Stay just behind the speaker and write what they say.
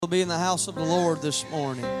We'll be in the house of the Lord this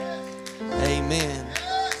morning. Amen.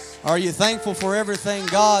 Are you thankful for everything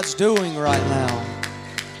God's doing right now?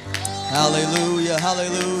 Hallelujah,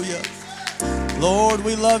 hallelujah. Lord,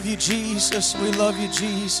 we love you, Jesus. We love you,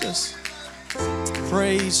 Jesus.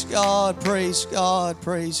 Praise God, praise God,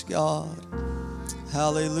 praise God.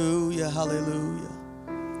 Hallelujah, hallelujah.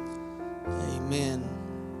 Amen.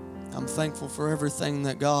 I'm thankful for everything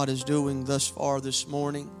that God is doing thus far this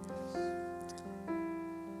morning.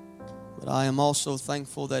 But I am also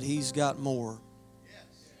thankful that He's got more.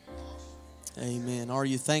 Amen. Are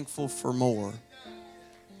you thankful for more?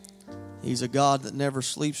 He's a God that never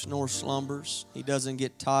sleeps nor slumbers. He doesn't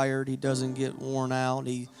get tired. He doesn't get worn out.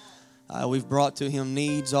 We've brought to Him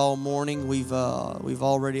needs all morning. We've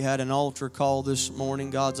already had an altar call this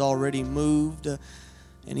morning. God's already moved,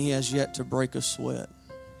 and He has yet to break a sweat.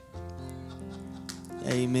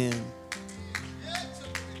 Amen.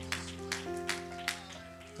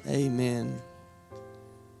 Amen.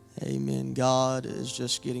 Amen. God is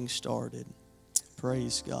just getting started.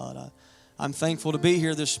 Praise God. I'm thankful to be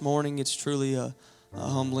here this morning. It's truly a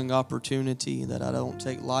humbling opportunity that I don't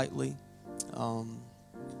take lightly.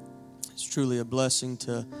 It's truly a blessing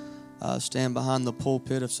to stand behind the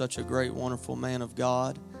pulpit of such a great, wonderful man of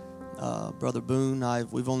God. Brother Boone,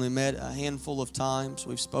 we've only met a handful of times.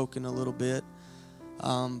 We've spoken a little bit.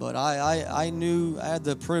 But I had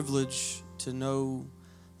the privilege to know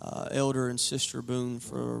Elder and Sister Boone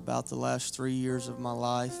for about the last 3 years of my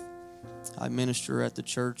life. I minister at the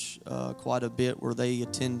church quite a bit where they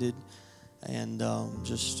attended, and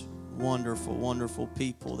just wonderful, wonderful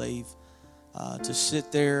people. They've to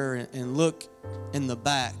sit there and look in the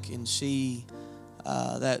back and see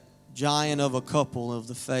that giant of a couple of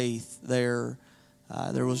the faith there.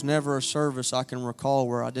 There was never a service I can recall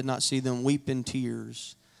where I did not see them weep in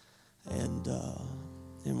tears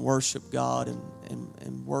and worship God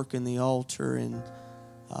and work in the altar, and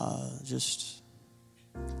just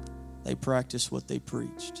they practice what they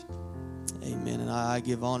preached. Amen. And I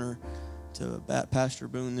give honor to Pastor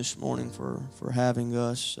Boone this morning for having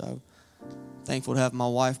us. I'm thankful to have my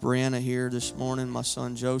wife Brianna here this morning, my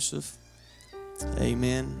son Joseph.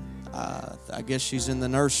 Amen. I guess she's in the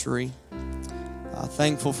nursery.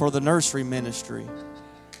 Thankful for the nursery ministry.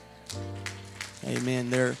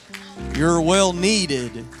 Amen. You're well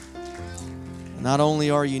needed. Not only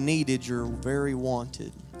are you needed, you're very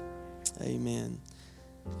wanted. Amen.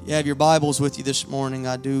 If you have your Bibles with you this morning,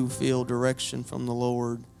 I do feel direction from the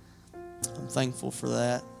Lord. I'm thankful for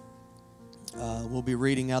that. We'll be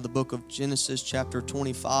reading out of the book of Genesis chapter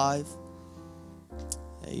 25.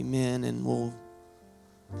 Amen. And we'll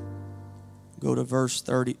go to verse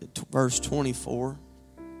 24.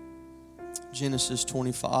 Genesis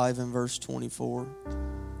 25 and verse 24.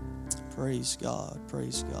 Praise God.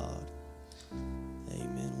 Praise God.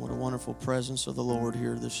 Amen. What a wonderful presence of the Lord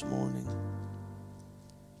here this morning.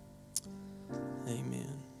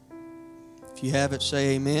 Amen. If you have it,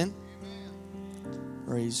 say amen.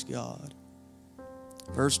 Praise God.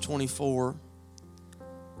 Verse 24.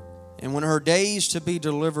 And when her days to be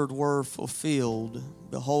delivered were fulfilled,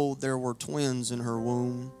 behold, there were twins in her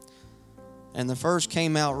womb. And the first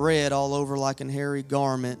came out red all over like an hairy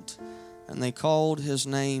garment, and they called his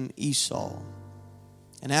name Esau.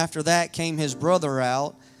 And after that came his brother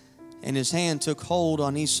out, and his hand took hold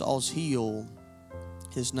on Esau's heel.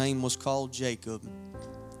 His name was called Jacob.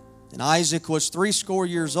 And Isaac was 80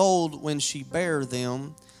 years old when she bare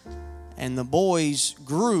them, and the boys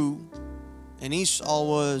grew. And Esau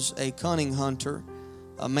was a cunning hunter,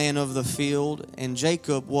 a man of the field, and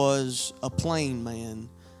Jacob was a plain man,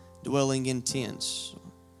 dwelling in tents.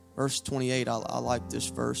 Verse 28, I like this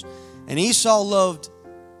verse. And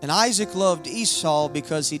Isaac loved Esau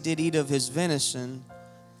because he did eat of his venison,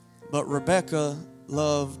 but Rebekah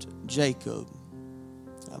loved Jacob.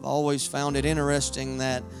 I've always found it interesting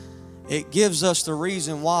that it gives us the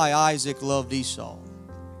reason why Isaac loved Esau.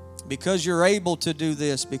 Because you're able to do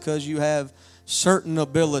this, because you have certain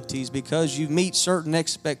abilities, because you meet certain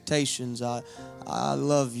expectations, I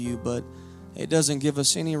love you, but it doesn't give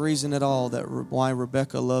us any reason at all that why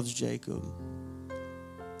Rebekah loves Jacob.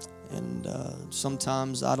 And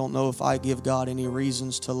sometimes I don't know if I give God any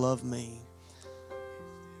reasons to love me,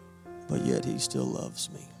 but yet He still loves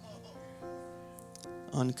me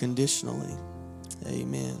unconditionally.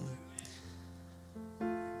 Amen.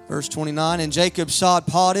 Verse 29, and Jacob sowed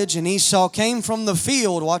pottage, and Esau came from the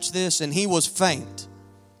field, watch this, and he was faint.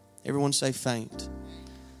 Everyone say faint.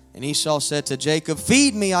 And Esau said to Jacob,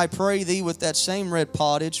 feed me, I pray thee, with that same red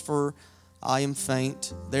pottage, for I am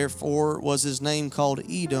faint. Therefore was his name called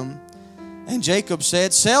Edom. And Jacob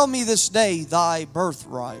said, sell me this day thy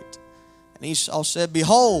birthright. And Esau said,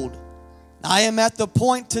 behold, I am at the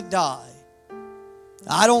point to die.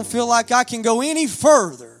 I don't feel like I can go any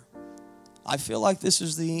further. I feel like this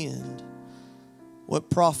is the end. What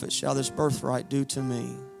profit shall this birthright do to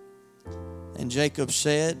me? And Jacob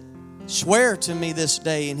said, swear to me this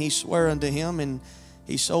day. And he sware unto him, and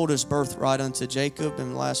he sold his birthright unto Jacob.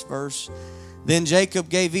 In the last verse, then Jacob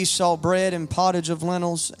gave Esau bread and pottage of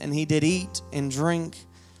lentils, and he did eat and drink,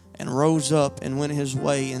 and rose up and went his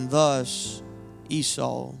way. And thus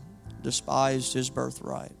Esau despised his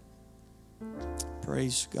birthright.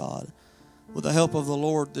 Praise God. With the help of the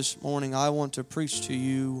Lord this morning, I want to preach to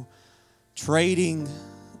you trading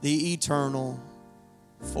the eternal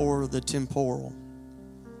for the temporal.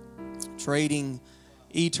 Trading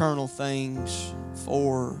eternal things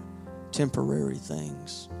for temporary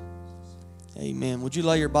things. Amen. Would you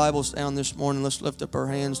lay your Bibles down this morning? Let's lift up our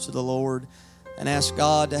hands to the Lord and ask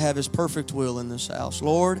God to have His perfect will in this house.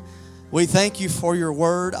 Lord, we thank you for your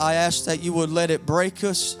word. I ask that you would let it break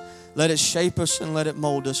us, let it shape us, and let it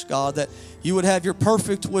mold us, God. That you would have your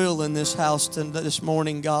perfect will in this house this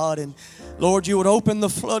morning, God. And Lord, you would open the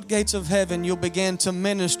floodgates of heaven. You'll begin to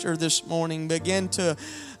minister this morning, begin to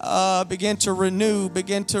renew,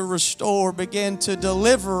 begin to restore, begin to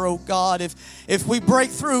deliver, oh God. If we break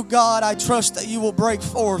through, God, I trust that you will break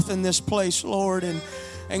forth in this place, Lord.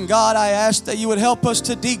 And God, I ask that you would help us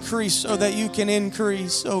to decrease so that you can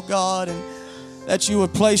increase, oh God, and that you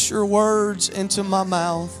would place your words into my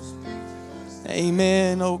mouth.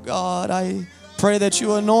 Amen, oh God. I pray that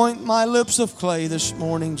you anoint my lips of clay this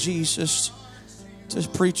morning, Jesus, to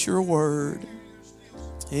preach your word.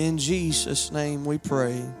 In Jesus' name we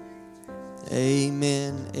pray.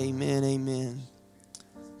 Amen, amen, amen.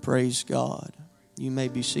 Praise God. You may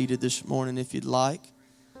be seated this morning if you'd like.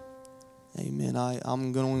 Amen.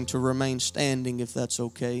 I'm going to remain standing if that's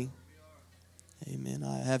okay. Amen.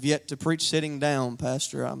 I have yet to preach sitting down,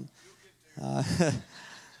 Pastor.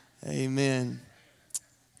 Amen.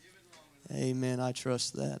 Amen. I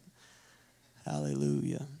trust that.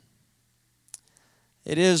 Hallelujah.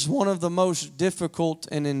 It is one of the most difficult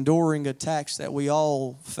and enduring attacks that we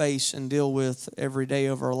all face and deal with every day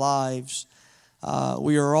of our lives.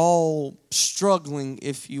 We are all struggling,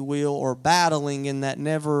 if you will, or battling in that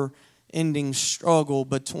never-ending struggle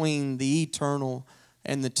between the eternal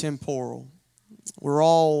and the temporal. We're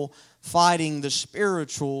all fighting the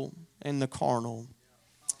spiritual and the carnal.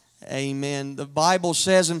 Amen. The Bible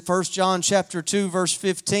says in 1 John chapter 2, verse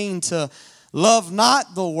 15, to love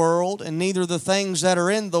not the world, and neither the things that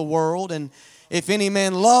are in the world. And if any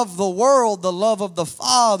man love the world, the love of the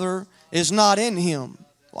Father is not in him.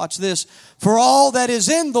 Watch this. For all that is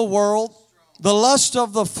in the world, the lust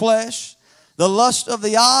of the flesh, the lust of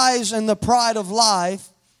the eyes, and the pride of life,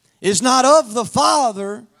 is not of the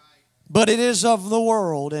Father, but it is of the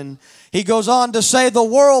world. And he goes on to say, the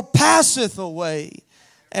world passeth away,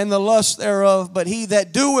 and the lust thereof, but he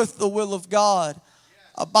that doeth the will of God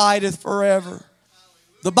abideth forever.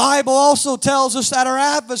 The Bible also tells us that our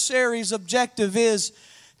adversary's objective is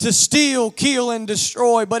to steal, kill, and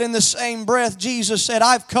destroy. But in the same breath, Jesus said,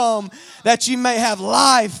 I've come that you may have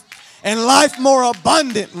life, and life more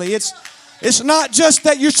abundantly. It's not just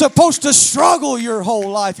that you're supposed to struggle your whole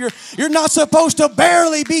life. You're not supposed to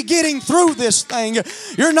barely be getting through this thing.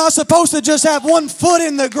 You're not supposed to just have one foot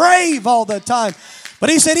in the grave all the time. But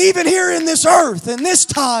he said, even here in this earth, in this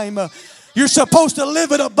time, you're supposed to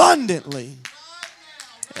live it abundantly.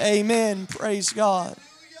 Amen. Praise God.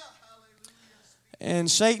 And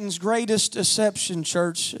Satan's greatest deception,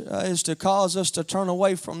 church, is to cause us to turn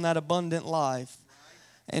away from that abundant life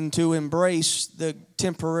and to embrace the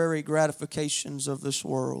temporary gratifications of this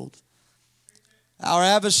world. Our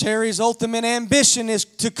adversary's ultimate ambition is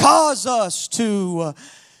to cause us to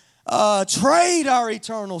trade our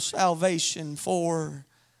eternal salvation for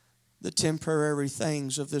the temporary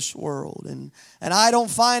things of this world. And I don't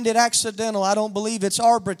find it accidental. I don't believe it's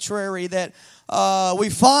arbitrary that we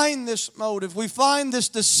find this motive. We find this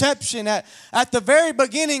deception at the very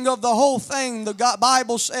beginning of the whole thing. The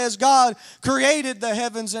Bible says God created the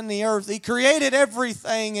heavens and the earth. He created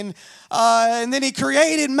everything. And then He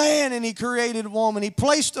created man and He created woman. He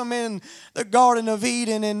placed them in the Garden of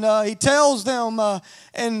Eden. And He tells them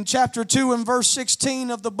in chapter 2 and verse 16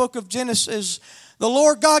 of the book of Genesis, the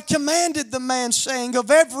Lord God commanded the man, saying,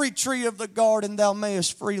 of every tree of the garden thou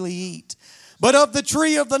mayest freely eat. But of the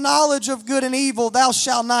tree of the knowledge of good and evil thou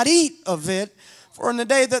shalt not eat of it. For in the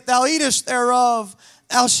day that thou eatest thereof,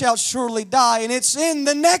 thou shalt surely die. And it's in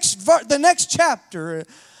the next chapter,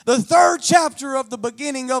 the third chapter of the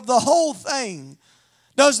beginning of the whole thing,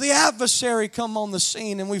 does the adversary come on the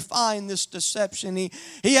scene, and we find this deception.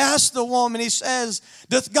 He asks the woman, he says,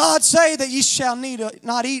 doth God say that ye shall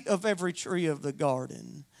not eat of every tree of the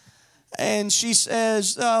garden? And she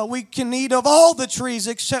says, we can eat of all the trees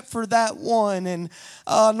except for that one, and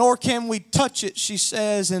nor can we touch it, she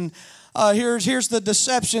says. And here's the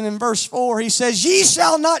deception in verse 4. He says, ye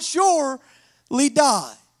shall not surely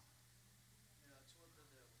die.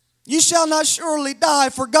 You shall not surely die,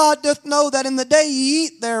 for God doth know that in the day ye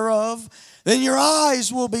eat thereof, then your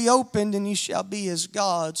eyes will be opened, and ye shall be as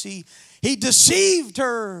gods. He deceived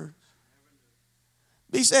her.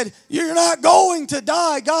 He said, you're not going to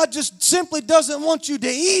die. God just simply doesn't want you to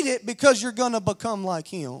eat it because you're going to become like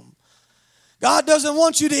Him. God doesn't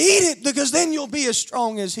want you to eat it because then you'll be as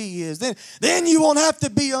strong as He is. Then you won't have to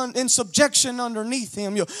be in subjection underneath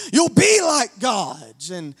Him. You'll be like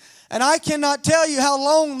gods. And I cannot tell you how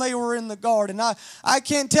long they were in the garden. I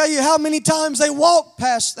can't tell you how many times they walked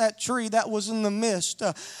past that tree that was in the mist.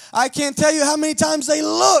 I can't tell you how many times they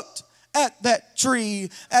looked at that tree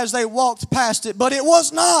as they walked past it. But it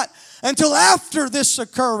was not until after this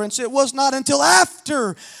occurrence. It was not until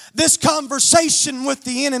after this conversation with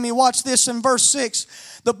the enemy. Watch this in verse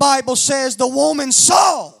 6. The Bible says, the woman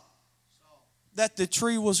saw that the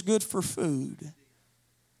tree was good for food,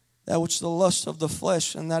 that which the lust of the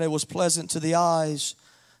flesh, and that it was pleasant to the eyes,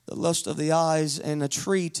 the lust of the eyes, and a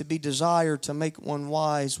tree to be desired to make one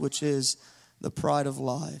wise, which is the pride of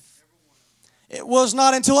life. It was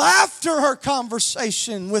not until after her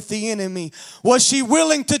conversation with the enemy was she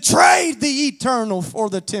willing to trade the eternal for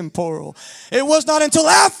the temporal. It was not until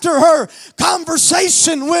after her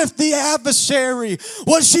conversation with the adversary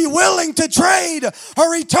was she willing to trade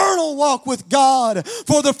her eternal walk with God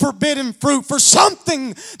for the forbidden fruit, for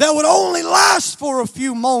something that would only last for a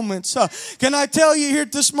few moments. Can I tell you here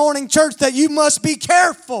this morning, church, that you must be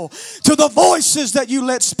careful to the voices that you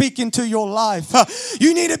let speak into your life.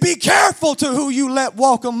 You need to be careful to who you let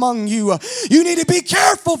walk among you. You need to be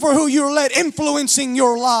careful for who you let influencing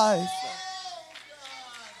your life.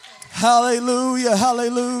 Hallelujah,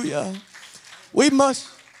 hallelujah. We must...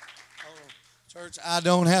 Church, I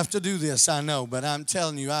don't have to do this, I know, but I'm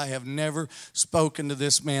telling you, I have never spoken to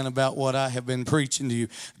this man about what I have been preaching to you.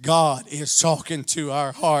 God is talking to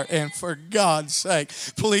our heart, and for God's sake,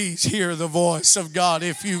 please hear the voice of God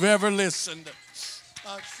if you've ever listened.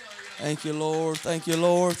 Thank you, Lord. Thank you,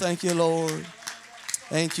 Lord. Thank you, Lord.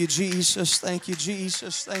 Thank you, Jesus. Thank you,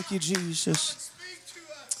 Jesus. Thank you, Jesus.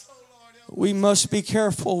 We must be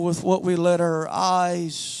careful with what we let our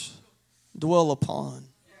eyes dwell upon.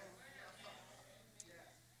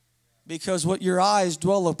 Because what your eyes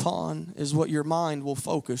dwell upon is what your mind will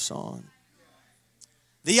focus on.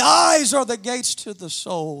 The eyes are the gates to the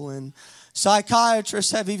soul, and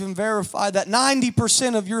psychiatrists have even verified that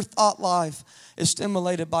 90% of your thought life is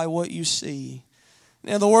stimulated by what you see.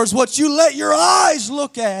 In other words, what you let your eyes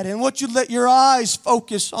look at and what you let your eyes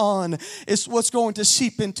focus on is what's going to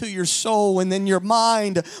seep into your soul, and then your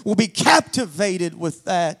mind will be captivated with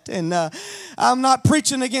that. And I'm not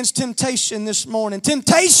preaching against temptation this morning.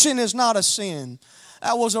 Temptation is not a sin.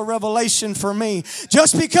 That was a revelation for me.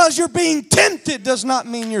 Just because you're being tempted does not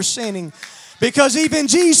mean you're sinning. Because even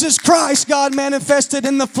Jesus Christ, God manifested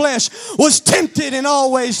in the flesh, was tempted in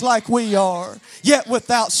all ways like we are, yet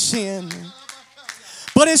without sin.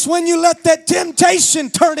 But it's when you let that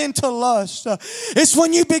temptation turn into lust. It's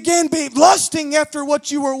when you begin lusting after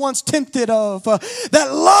what you were once tempted of. That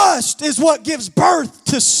lust is what gives birth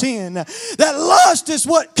to sin. That lust is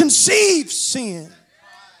what conceives sin.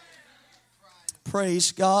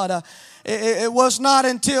 Praise God. It was not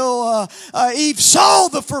until Eve saw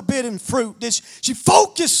the forbidden fruit that she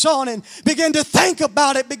focused on it, began to think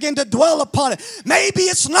about it, began to dwell upon it. Maybe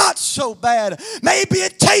it's not so bad. Maybe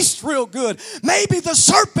it tastes real good. Maybe the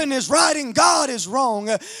serpent is right and God is wrong.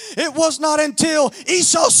 It was not until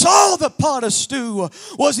Esau saw the pot of stew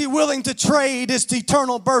was he willing to trade his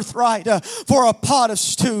eternal birthright for a pot of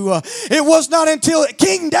stew. It was not until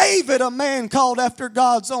King David, a man called after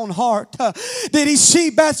God's own heart, did he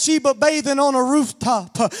see Bathsheba bathing on a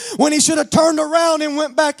rooftop when he should have turned around and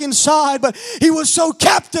went back inside. But he was so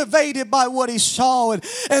captivated by what he saw,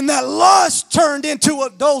 and that lust turned into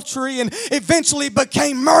adultery and eventually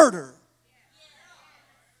became murder.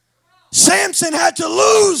 Samson had to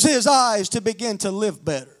lose his eyes to begin to live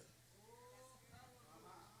better.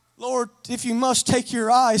 Lord, if you must take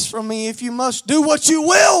your eyes from me, if you must do what you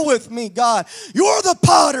will with me, God, you're the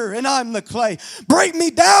potter and I'm the clay. Break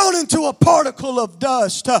me down into a particle of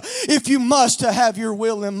dust if you must to have your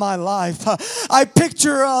will in my life. I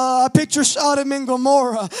picture Sodom and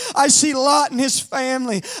Gomorrah. I see Lot and his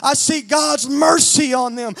family. I see God's mercy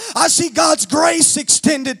on them. I see God's grace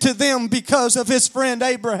extended to them because of his friend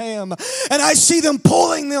Abraham. And I see them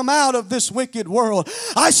pulling them out of this wicked world.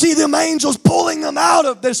 I see them angels pulling them out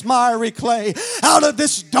of this miry clay, out of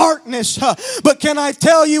this darkness. But can I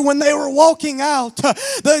tell you, when they were walking out,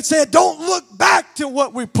 they said, don't look back to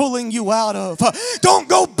what we're pulling you out of. Don't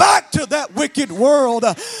go back to that wicked world.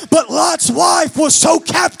 But Lot's wife was so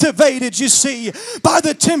captivated, you see, by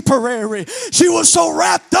the temporary. She was so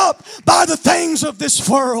wrapped up by the things of this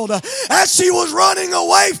world. As she was running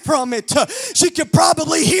away from it, she could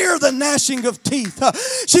probably hear the gnashing of teeth.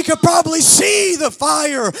 She could probably see the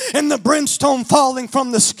fire and the brimstone falling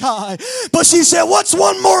from the sky. But she said, what's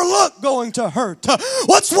one more look going to hurt?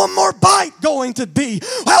 What's one more bite going to be?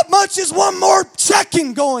 How much is one more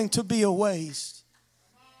second going to be a waste?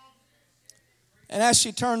 And as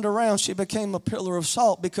she turned around, she became a pillar of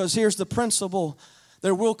salt, because here's the principle.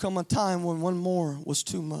 There will come a time when one more was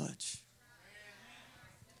too much.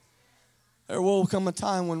 There will come a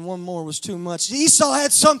time when one more was too much. Esau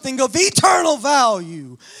had something of eternal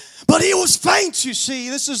value, but he was faint, you see.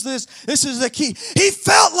 This is the key. He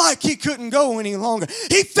felt like he couldn't go any longer.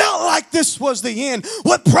 He felt like this was the end.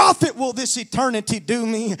 What profit will this eternity do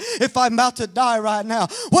me if I'm about to die right now?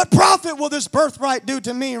 What profit will this birthright do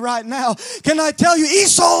to me right now? Can I tell you,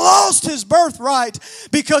 Esau lost his birthright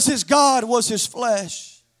because his God was his flesh.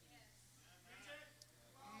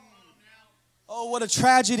 Oh, what a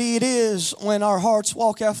tragedy it is when our hearts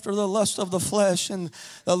walk after the lust of the flesh and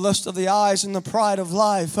the lust of the eyes and the pride of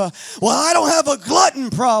life. Well, I don't have a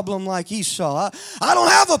glutton problem like Esau. I don't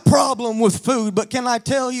have a problem with food. But can I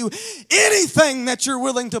tell you, anything that you're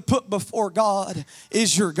willing to put before God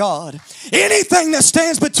is your God. Anything that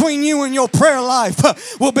stands between you and your prayer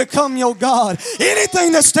life will become your God.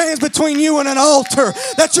 Anything that stands between you and an altar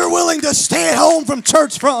that you're willing to stay at home from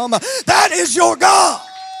church from, that is your God.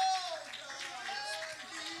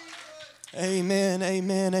 Amen,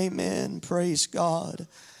 amen, amen. Praise God.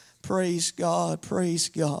 Praise God, praise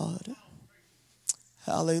God.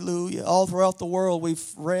 Hallelujah. All throughout the world we've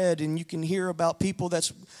read and you can hear about people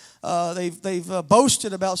that's they've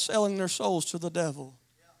boasted about selling their souls to the devil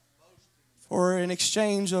for an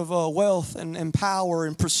exchange of wealth and power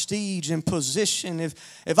and prestige and position.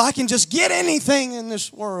 If I can just get anything in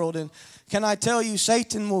this world. And can I tell you,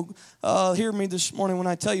 Satan will hear me this morning when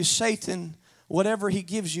I tell you, Satan, whatever he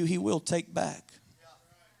gives you, he will take back.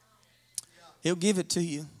 He'll give it to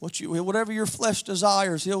you. Whatever your flesh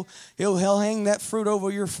desires, he'll hang that fruit over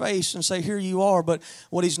your face and say, here you are. But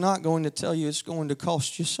what he's not going to tell you, it's going to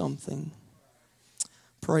cost you something.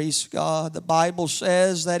 Praise God. The Bible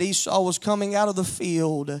says that Esau was coming out of the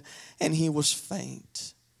field and he was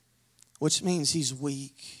faint, which means he's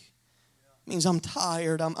weak. It means I'm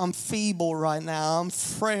tired. I'm feeble right now. I'm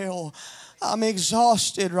frail. I'm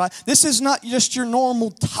exhausted, right? This is not just your normal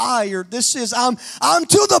tired. This is, I'm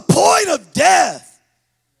to the point of death.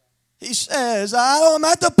 He says, I'm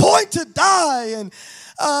at the point to die. And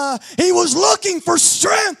he was looking for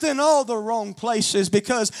strength in all the wrong places,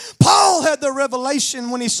 because Paul had the revelation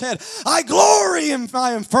when he said, I glory in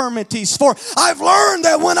my infirmities, for I've learned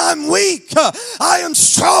that when I'm weak, I am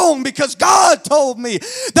strong, because God told me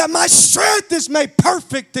that my strength is made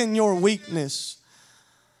perfect in your weakness.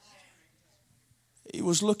 He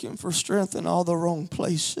was looking for strength in all the wrong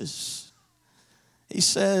places. He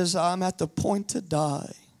says, I'm at the point to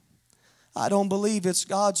die. I don't believe it's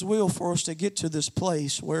God's will for us to get to this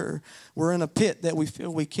place where we're in a pit that we feel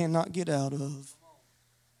we cannot get out of.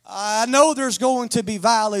 I know there's going to be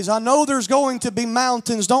valleys. I know there's going to be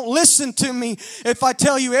mountains. Don't listen to me if I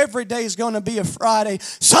tell you every day is going to be a Friday.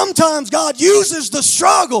 Sometimes God uses the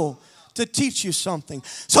struggle to teach you something.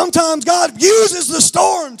 Sometimes God uses the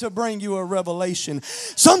storm to bring you a revelation.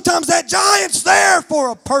 Sometimes that giant's there for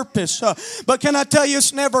a purpose. But can I tell you,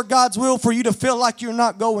 it's never God's will for you to feel like you're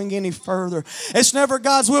not going any further. It's never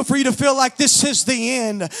God's will for you to feel like this is the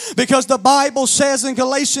end. Because the Bible says in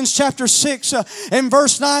Galatians chapter 6 and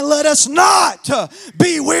verse 9, let us not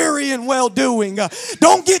be weary in well-doing.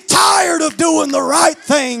 Don't get tired of doing the right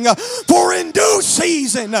thing. For in due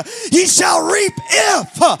season ye shall reap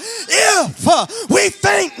if we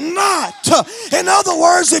think not. In other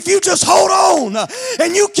words, if you just hold on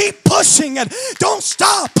and you keep pushing and don't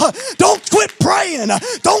stop, don't quit praying,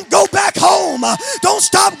 don't go back home, don't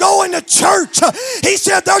stop going to church. He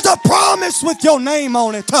said there's a promise with your name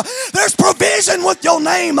on it. There's provision with your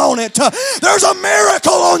name on it. There's a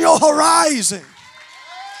miracle on your horizon.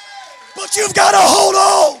 But you've got to hold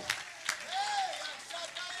on.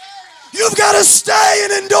 You've got to stay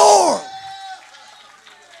and endure.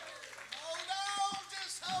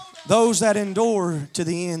 Those that endure to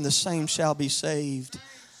the end, the same shall be saved.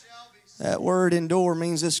 That word endure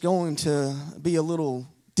means it's going to be a little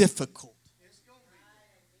difficult.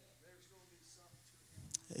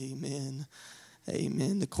 Amen.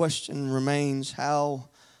 Amen. The question remains, how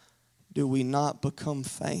do we not become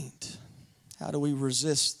faint? How do we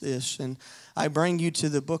resist this? And I bring you to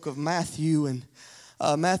the book of Matthew, and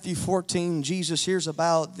Matthew 14, Jesus hears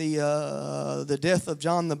about the death of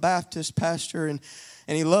John the Baptist, pastor, and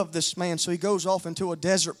he loved this man, so he goes off into a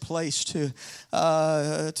desert place to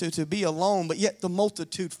be alone. But yet the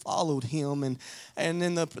multitude followed him, and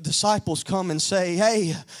then the disciples come and say,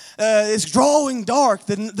 "Hey, it's growing dark.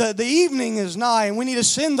 The evening is nigh, and we need to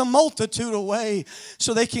send the multitude away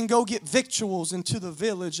so they can go get victuals into the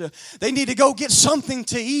village. They need to go get something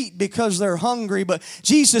to eat because they're hungry." But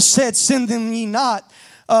Jesus said, "Send them ye not.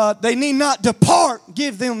 They need not depart.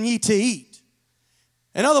 Give them ye to eat."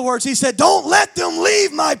 In other words, he said, don't let them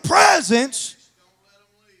leave my presence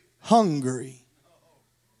hungry.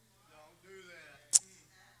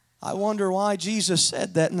 I wonder why Jesus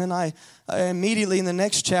said that. And then I immediately in the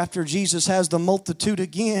next chapter, Jesus has the multitude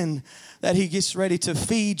again that he gets ready to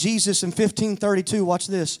feed. Jesus in 15:32, watch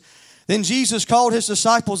this. Then Jesus called his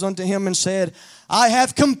disciples unto him and said, I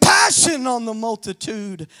have compassion on the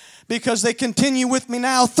multitude because they continue with me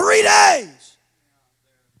now 3 days.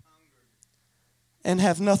 And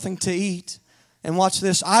have nothing to eat. And watch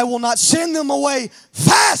this. I will not send them away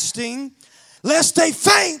fasting, lest they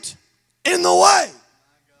faint in the way.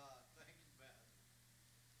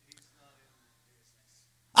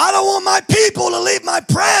 I don't want my people to leave my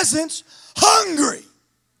presence hungry.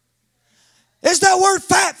 Is that word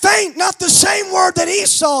faint not the same word that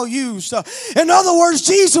Esau used? In other words,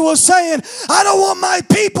 Jesus was saying, I don't want my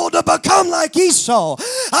people to become like Esau.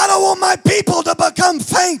 I don't want my people to become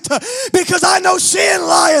faint because I know sin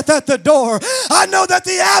lieth at the door. I know that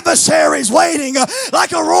the adversary's waiting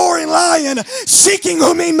like a roaring lion, seeking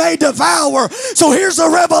whom he may devour. So here's the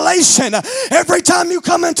revelation. Every time you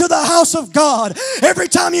come into the house of God, every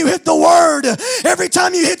time you hit the word, every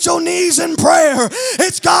time you hit your knees in prayer,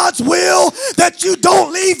 it's God's will that you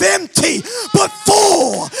don't leave empty but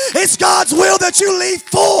full. It's God's will that you leave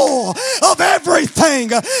full of everything.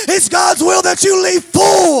 It's God's will that you leave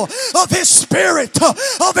full of His Spirit,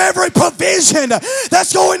 of every provision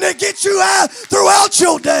that's going to get you out throughout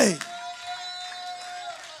your day.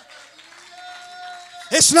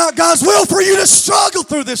 It's not God's will for you to struggle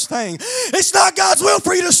through this thing. It's not God's will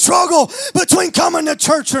for you to struggle between coming to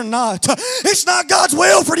church or not. It's not God's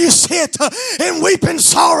will for you to sit and weep in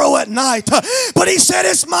sorrow at night. But He said,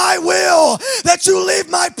 it's my will that you leave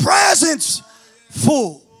my presence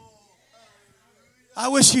full. I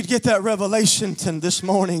wish you'd get that revelation this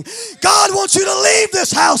morning. God wants you to leave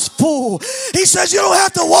this house full. He says you don't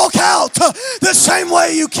have to walk out the same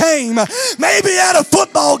way you came. Maybe at a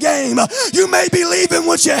football game, you may be leaving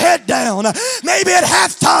with your head down. Maybe at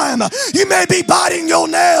halftime, you may be biting your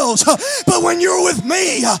nails. But when you're with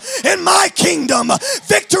me in my kingdom,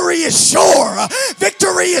 victory is sure.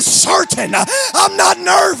 Victory is certain. I'm not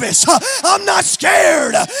nervous. I'm not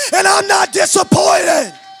scared. And I'm not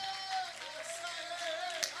disappointed.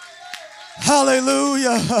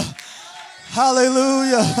 Hallelujah.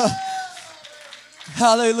 Hallelujah.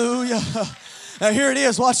 Hallelujah. Now here it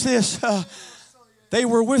is. Watch this. They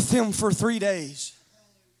were with him for 3 days.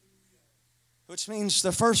 Which means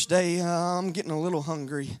the first day, I'm getting a little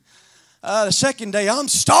hungry. The second day, I'm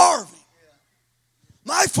starving.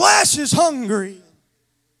 My flesh is hungry.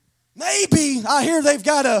 Maybe, I hear they've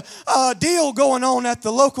got a deal going on at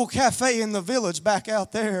the local cafe in the village back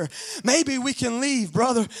out there. Maybe we can leave,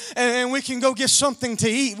 brother, and we can go get something to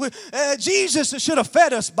eat. Jesus should have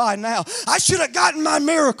fed us by now. I should have gotten my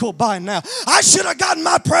miracle by now. I should have gotten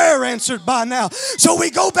my prayer answered by now. So we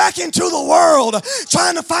go back into the world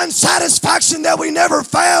trying to find satisfaction that we never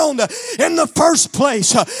found in the first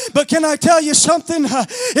place. But can I tell you something?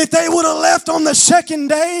 If they would have left on the second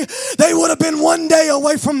day, they would have been 1 day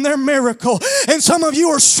away from their miracle. miracle. And some of you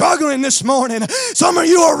are struggling this morning. Some of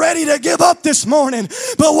you are ready to give up this morning.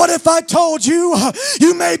 But what if I told you,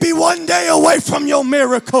 you may be one day away from your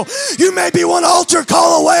miracle. You may be one altar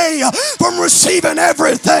call away from receiving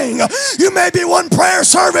everything. You may be one prayer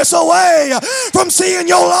service away from seeing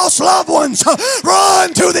your lost loved ones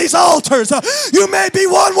run to these altars. You may be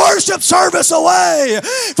one worship service away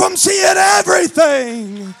from seeing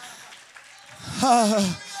everything.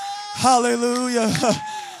 Hallelujah.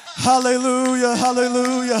 Hallelujah,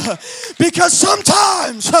 hallelujah. Because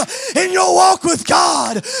sometimes in your walk with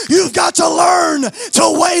God, you've got to learn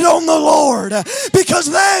to wait on the Lord. Because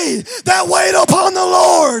they that wait upon the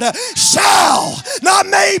Lord shall, not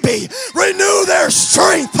maybe, renew their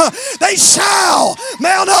strength. They shall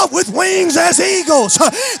mount up with wings as eagles.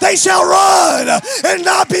 They shall run and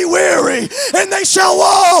not be weary. And they shall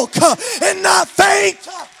walk and not faint.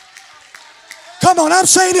 Come on, I'm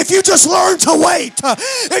saying if you just learn to wait,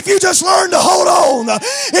 if you just learn to hold on,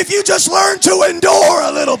 if you just learn to endure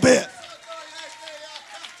a little bit,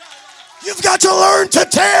 you've got to learn to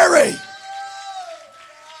tarry.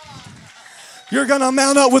 You're going to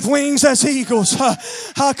mount up with wings as eagles.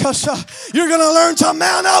 You're going to learn to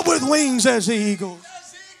mount up with wings as eagles.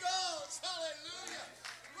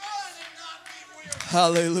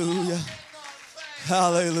 Hallelujah.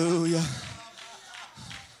 Hallelujah.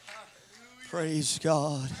 Praise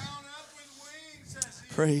God.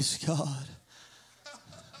 Praise God.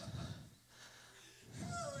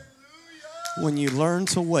 When you learn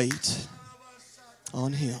to wait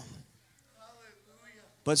on Him.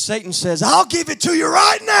 But Satan says, I'll give it to you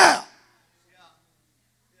right now.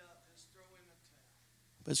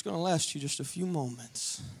 But it's going to last you just a few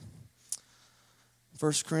moments.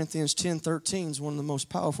 1 Corinthians 10:13 is one of the most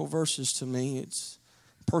powerful verses to me. It's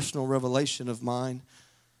a personal revelation of mine.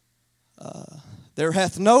 There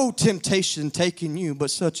hath no temptation taken you,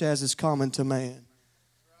 but such as is common to man.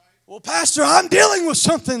 Well, Pastor, I'm dealing with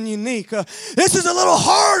something unique. This is a little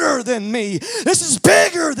harder than me. This is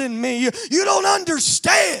bigger than me. You don't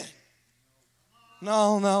understand.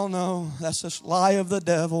 No. That's a lie of the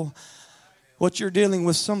devil. What you're dealing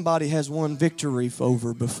with, somebody has won victory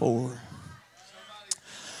over before.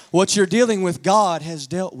 What you're dealing with, God has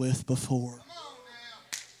dealt with before.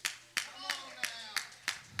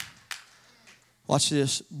 Watch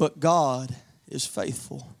this. But God is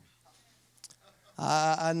faithful.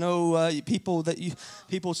 I know people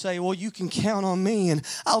say, well, you can count on me and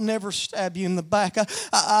I'll never stab you in the back.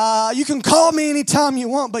 You can call me anytime you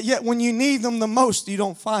want, but yet when you need them the most, you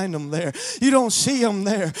don't find them there. You don't see them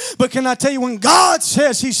there. But can I tell you, when God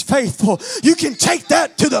says He's faithful, you can take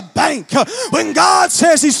that to the bank. When God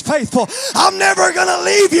says He's faithful, I'm never going to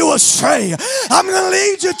leave you astray. I'm going to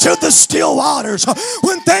lead you to the still waters.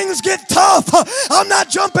 When things get tough, I'm not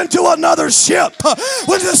jumping to another ship.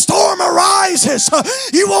 When the storm arises,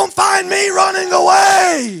 you won't find me running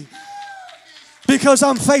away because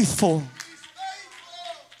I'm faithful.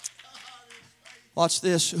 Watch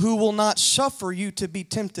this. Who will not suffer you to be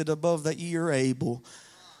tempted above that ye are able,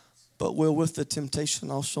 but will with the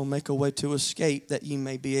temptation also make a way to escape that ye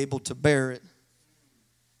may be able to bear it.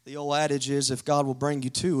 The old adage is, if God will bring you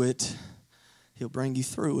to it, He'll bring you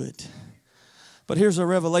through it. But here's a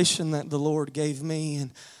revelation that the Lord gave me.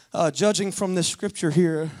 And judging from this scripture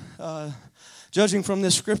here, it's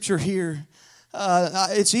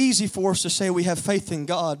easy for us to say we have faith in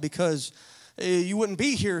God because you wouldn't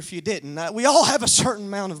be here if you didn't. We all have a certain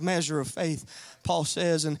amount of measure of faith, Paul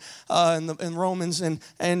says in Romans, and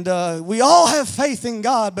we all have faith in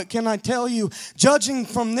God. But can I tell you, judging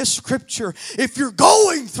from this scripture, if you're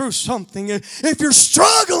going through something, if you're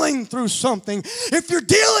struggling through something, if you're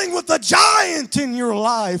dealing with a giant in your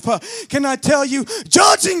life, can I tell you,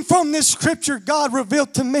 judging from this scripture, God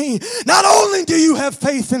revealed to me, not only do you have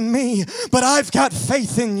faith in me, but I've got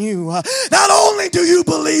faith in you. Not only do you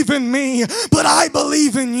believe in me, but I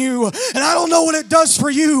believe in you. And I don't know what it does for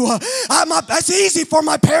you. It's easy for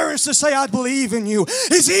my parents to say I believe in you.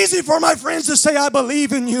 It's easy for my friends to say I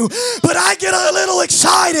believe in you. But I get a little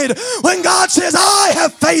excited when God says, I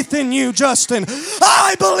have faith in you, Justin.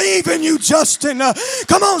 I believe in you, Justin.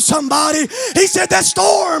 Come on, somebody. He said that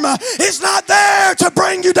storm is not there to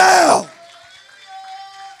bring you down.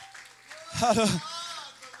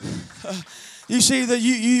 You see that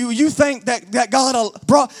you think that God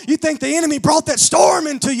brought, you think the enemy brought that storm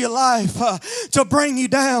into your life to bring you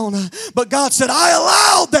down, but God said, I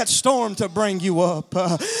allowed that storm to bring you up.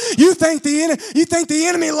 You think the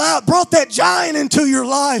enemy brought that giant into your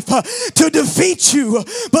life to defeat you,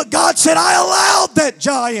 but God said, I allowed that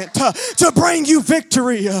giant to bring you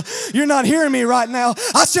victory. You're not hearing me right now.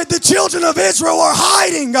 I said the children of Israel are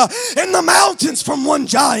hiding in the mountains from one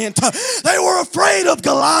giant. They were afraid of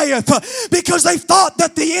Goliath because they thought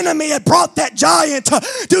that the enemy had brought that giant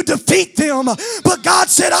to defeat them. But God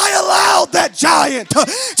said, I allowed that giant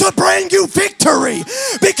to bring you victory,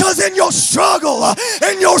 because in your struggle,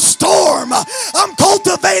 in your storm, I'm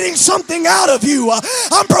cultivating something out of you.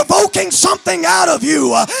 I'm provoking something out of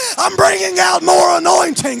you. I'm bringing out more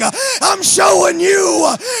anointing. I'm showing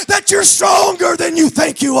you that you're stronger than you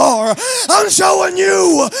think you are. I'm showing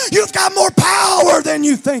you you've got more power than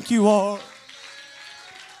you think you are.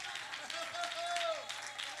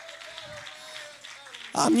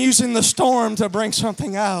 I'm using the storm to bring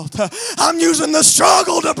something out. I'm using the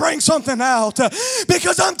struggle to bring something out,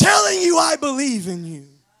 because I'm telling you I believe in you.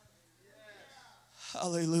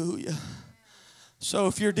 Hallelujah. So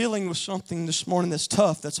if you're dealing with something this morning that's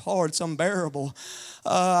tough, that's hard, it's unbearable,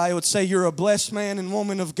 I would say you're a blessed man and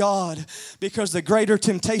woman of God, because the greater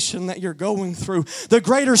temptation that you're going through, the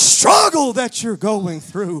greater struggle that you're going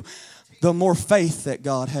through, the more faith that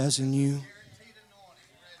God has in you.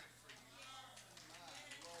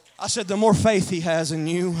 I said the more faith He has in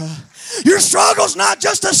you. Your struggle's not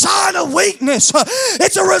just a sign of weakness.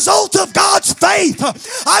 It's a result of God's faith.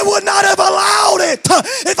 I would not have allowed it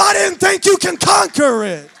if I didn't think you can conquer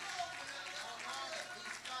it.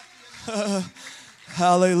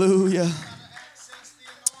 Hallelujah.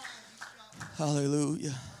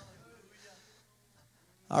 Hallelujah.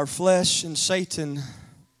 Our flesh and Satan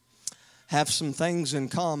have some things in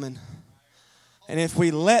common. And if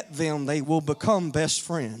we let them, they will become best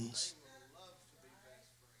friends.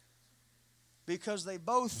 Because they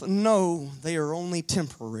both know they are only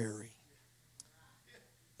temporary.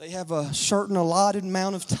 They have a certain allotted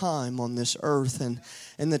amount of time on this earth, and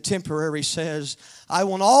the temporary says, I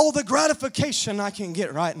want all the gratification I can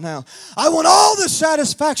get right now. I want all the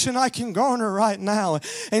satisfaction I can garner right now.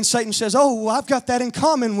 And Satan says, oh, I've got that in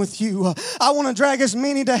common with you. I want to drag as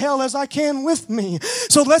many to hell as I can with me.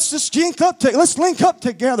 So let's just link up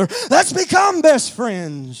together. Let's become best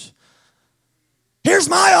friends. Here's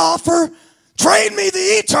my offer. Trade me the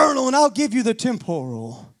eternal and I'll give you the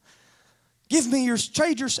temporal.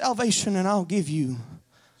 Trade your salvation and I'll give you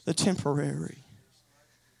the temporary.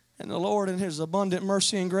 And the Lord in His abundant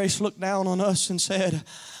mercy and grace looked down on us and said,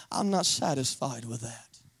 I'm not satisfied with that.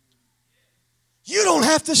 You don't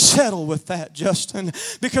have to settle with that, Justin,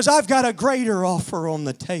 because I've got a greater offer on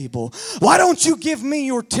the table. Why don't you give me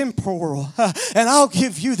your temporal and I'll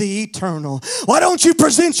give you the eternal? Why don't you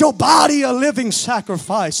present your body a living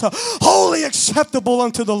sacrifice, wholly acceptable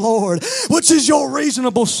unto the Lord, which is your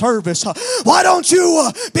reasonable service? Why don't you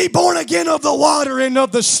be born again of the water and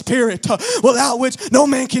of the Spirit, without which no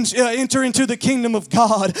man can enter into the kingdom of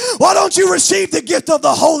God? Why don't you receive the gift of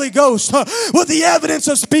the Holy Ghost with the evidence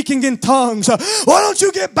of speaking in tongues? Why don't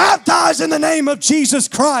you get baptized in the name of Jesus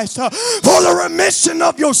Christ for the remission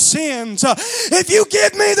of your sins? If you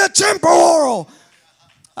give me the temporal,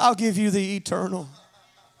 I'll give you the eternal.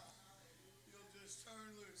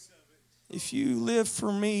 If you live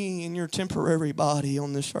for me in your temporary body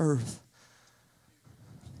on this earth,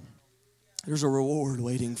 there's a reward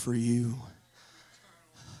waiting for you.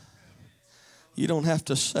 You don't have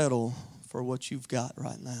to settle for what you've got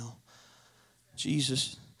right now.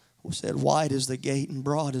 Jesus said, wide is the gate and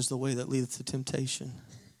broad is the way that leadeth to temptation.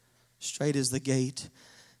 Straight is the gate,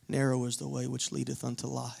 narrow is the way which leadeth unto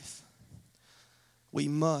life. We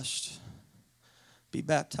must be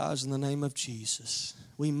baptized in the name of Jesus.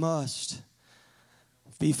 We must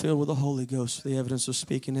be filled with the Holy Ghost for the evidence of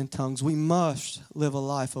speaking in tongues. We must live a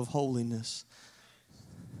life of holiness.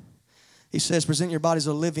 He says, present your bodies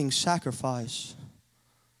a living sacrifice,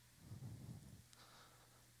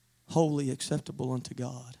 holy, acceptable unto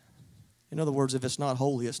God. In other words, if it's not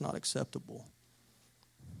holy, it's not acceptable.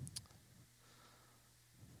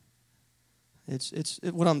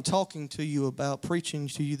 What I'm talking to you about, preaching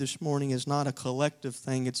to you this morning, is not a collective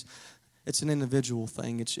thing. It's an individual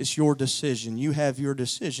thing. It's your decision. You have your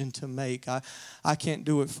decision to make. I can't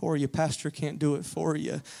do it for you. Pastor can't do it for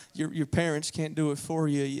you. Your parents can't do it for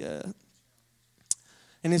you. Yeah.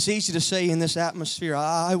 And it's easy to say in this atmosphere,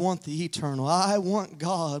 I want the eternal. I want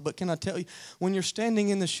God. But can I tell you, when you're standing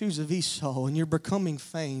in the shoes of Esau and you're becoming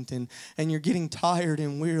faint and you're getting tired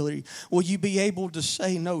and weary, will you be able to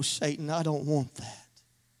say, no, Satan, I don't want that.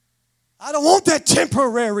 I don't want that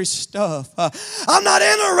temporary stuff. I'm not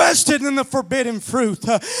interested in the forbidden fruit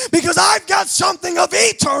because I've got something of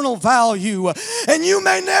eternal value. And you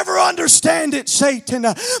may never understand it, Satan,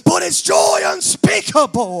 but it's joy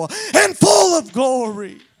unspeakable and full of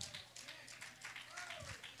glory.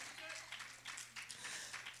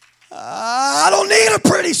 I don't need a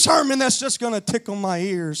pretty sermon that's just going to tickle my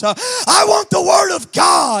ears. I want the Word of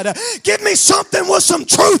God. Give me something with some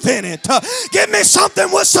truth in it. Give me something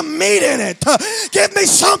with some meat in it. Give me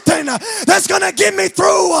something that's going to get me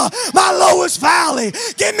through my lowest valley.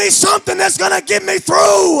 Give me something that's going to get me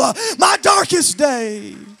through my darkest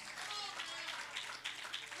day.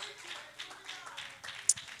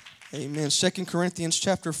 Amen. 2 Corinthians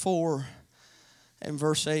chapter 4 and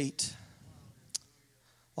verse 8.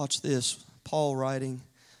 Watch this. Paul writing,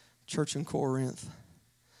 church in Corinth.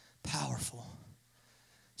 Powerful.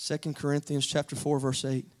 2 Corinthians chapter 4, verse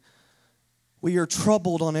 8. We are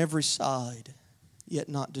troubled on every side, yet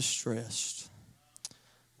not distressed.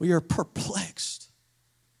 We are perplexed.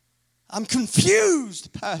 I'm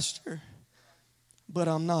confused, Pastor, but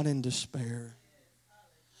I'm not in despair.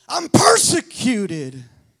 I'm persecuted,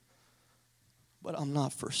 but I'm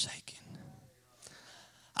not forsaken.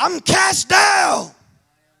 I'm cast down,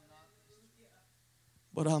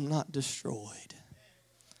 but I'm not destroyed.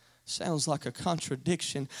 Sounds like a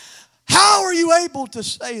contradiction. How are you able to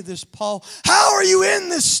say this, Paul? How are you in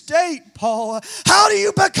this state, Paul? How do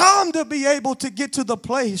you become to be able to get to the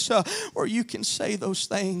place where you can say those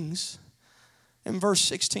things? In verse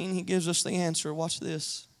 16, he gives us the answer. Watch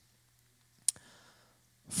this.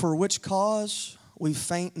 For which cause we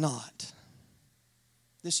faint not.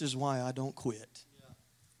 This is why I don't quit.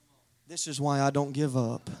 This is why I don't give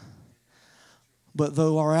up. But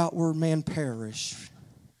though our outward man perish,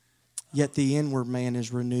 yet the inward man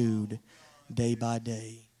is renewed day by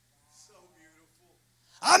day.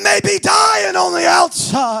 I may be dying on the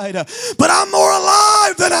outside, but I'm more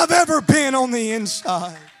alive than I've ever been on the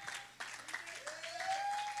inside.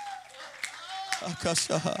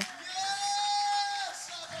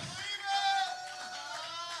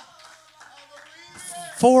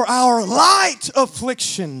 For our light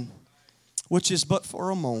affliction, which is but for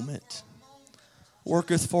a moment,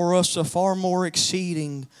 worketh for us a far more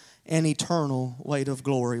exceeding and eternal weight of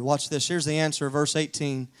glory. Watch this. Here's the answer, verse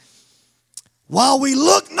 18. While we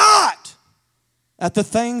look not at the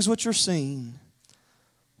things which are seen,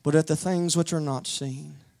 but at the things which are not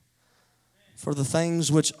seen. For the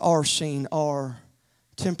things which are seen are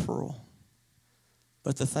temporal,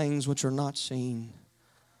 but the things which are not seen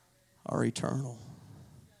are eternal.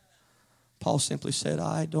 Paul simply said,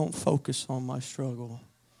 I don't focus on my struggle.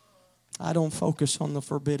 I don't focus on the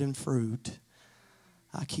forbidden fruit.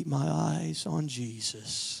 I keep my eyes on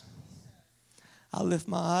Jesus. I lift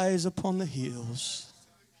my eyes upon the hills.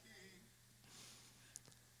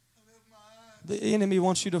 The enemy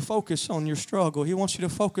wants you to focus on your struggle. He wants you to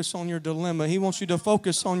focus on your dilemma. He wants you to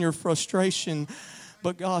focus on your frustration.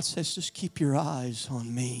 But God says, just keep your eyes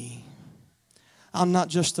on me. I'm not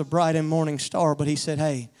just the bright and morning star, but He said,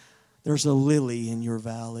 hey, there's a lily in your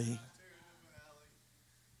valley.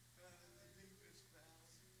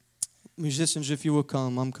 Musicians, if you will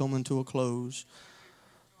come, I'm coming to a close.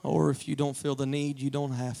 Or if you don't feel the need, you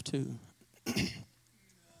don't have to.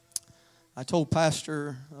 I told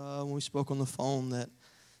Pastor when we spoke on the phone that,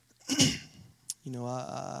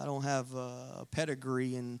 I don't have a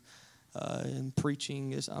pedigree in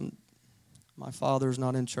preaching. My father's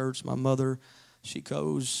not in church. My mother, she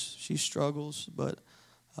goes, she struggles, but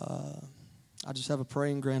I just have a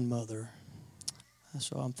praying grandmother.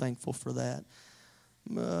 So I'm thankful for that.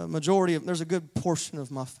 There's a good portion of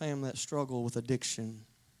my family that struggle with addiction,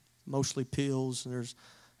 mostly pills.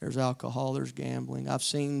 There's alcohol, there's gambling. I've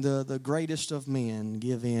seen the greatest of men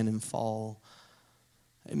give in and fall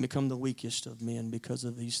and become the weakest of men because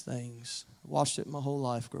of these things. I watched it my whole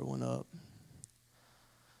life growing up.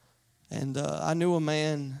 And I knew a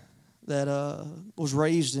man that was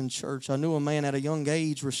raised in church. I knew a man at a young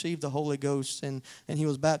age received the Holy Ghost, and he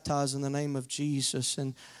was baptized in the name of Jesus.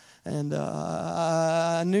 And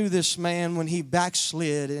I knew this man when he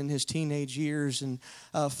backslid in his teenage years and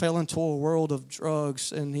fell into a world of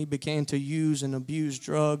drugs, and he began to use and abuse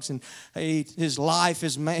drugs. And his life,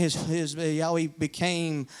 how he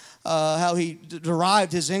became, how he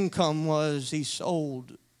derived his income was he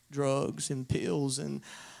sold drugs and pills and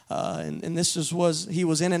he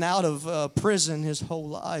was in and out of prison his whole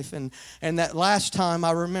life. And that last time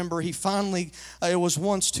I remember he finally, it was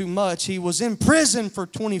once too much. He was in prison for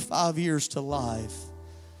 25 years to life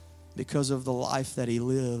because of the life that he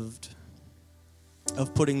lived,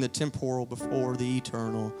 of putting the temporal before the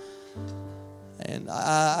eternal. And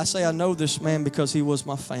I say I know this man because he was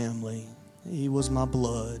my family. He was my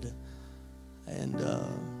blood. And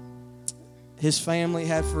his family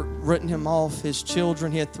had written him off. His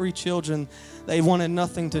children, he had 3 children. They wanted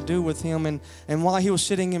nothing to do with him. And while he was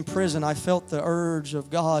sitting in prison, I felt the urge of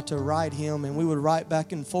God to write him. And we would write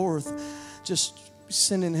back and forth, just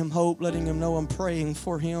sending him hope, letting him know I'm praying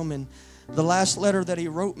for him. And the last letter that he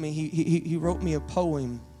wrote me, he wrote me a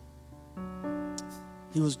poem.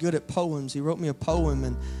 He was good at poems. He wrote me a poem.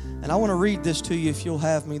 And I want to read this to you if you'll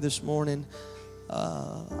have me this morning.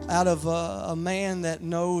 Out of a man that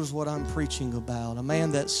knows what I'm preaching about, a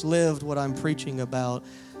man that's lived what I'm preaching about.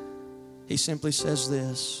 He simply says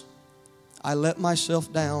this: I let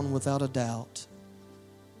myself down without a doubt,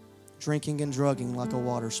 drinking and drugging like a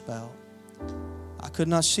water spout. I could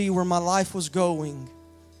not see where my life was going,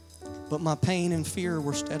 but my pain and fear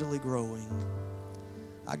were steadily growing.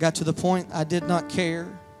 I got to the point I did not care,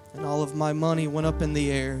 and all of my money went up in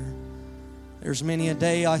the air. There's many a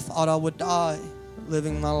day I thought I would die,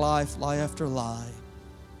 living my life lie after lie.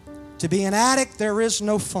 To be an addict, there is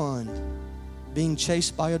no fun. Being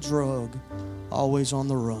chased by a drug, always on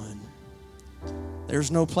the run.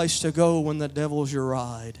 There's no place to go when the devil's your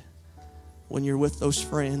ride, when you're with those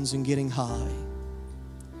friends and getting high.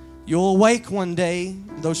 You'll awake one day,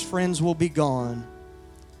 those friends will be gone,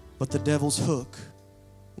 but the devil's hook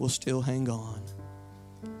will still hang on.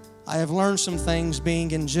 I have learned some things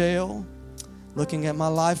being in jail, looking at my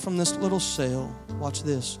life from this little cell. Watch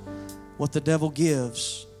this. What the devil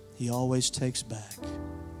gives, he always takes back.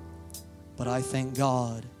 But I thank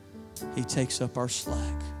God he takes up our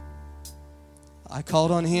slack. I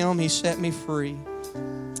called on him, he set me free.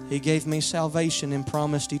 He gave me salvation and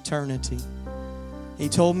promised eternity. He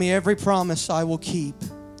told me every promise I will keep.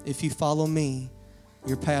 If you follow me,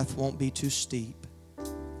 your path won't be too steep.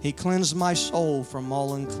 He cleansed my soul from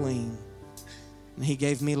all unclean. And he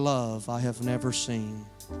gave me love I have never seen.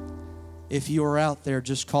 If you are out there,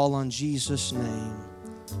 just call on Jesus' name,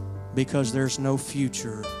 because there's no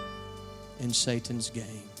future in Satan's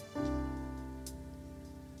game.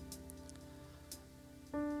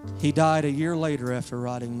 He died a year later after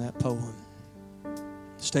writing that poem.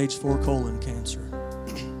 Stage 4 colon cancer.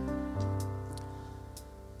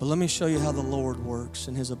 But let me show you how the Lord works.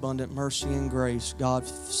 In his abundant mercy and grace, God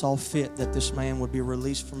saw fit that this man would be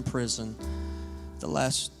released from prison. The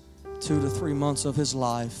last 2 to 3 months of his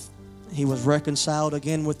life, he was reconciled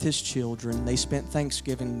again with his children. They spent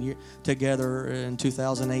Thanksgiving together in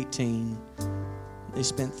 2018. They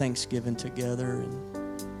spent Thanksgiving together.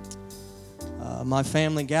 And my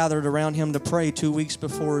family gathered around him to pray 2 weeks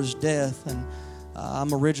before his death. And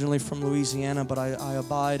I'm originally from Louisiana, but I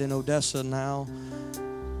abide in Odessa now.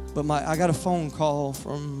 But I got a phone call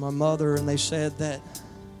from my mother, and they said that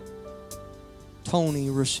Tony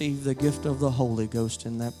received the gift of the Holy Ghost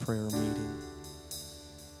in that prayer meeting.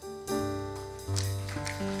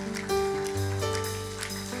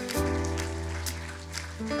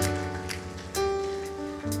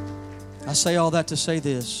 I say all that to say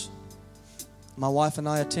this. My wife and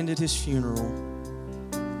I attended his funeral,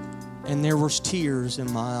 and there was tears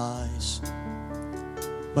in my eyes.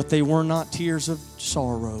 But they were not tears of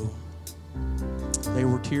sorrow. They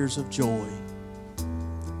were tears of joy.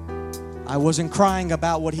 I wasn't crying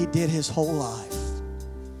about what he did his whole life.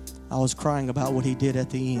 I was crying about what he did at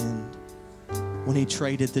the end, when he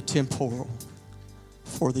traded the temporal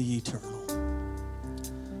for the eternal.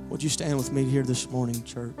 Would you stand with me here this morning,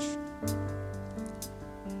 church?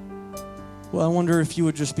 Well, I wonder if you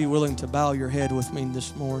would just be willing to bow your head with me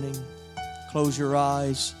this morning. Close your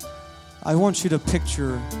eyes. I want you to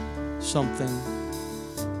picture something.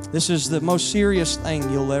 This is the most serious thing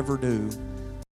you'll ever do.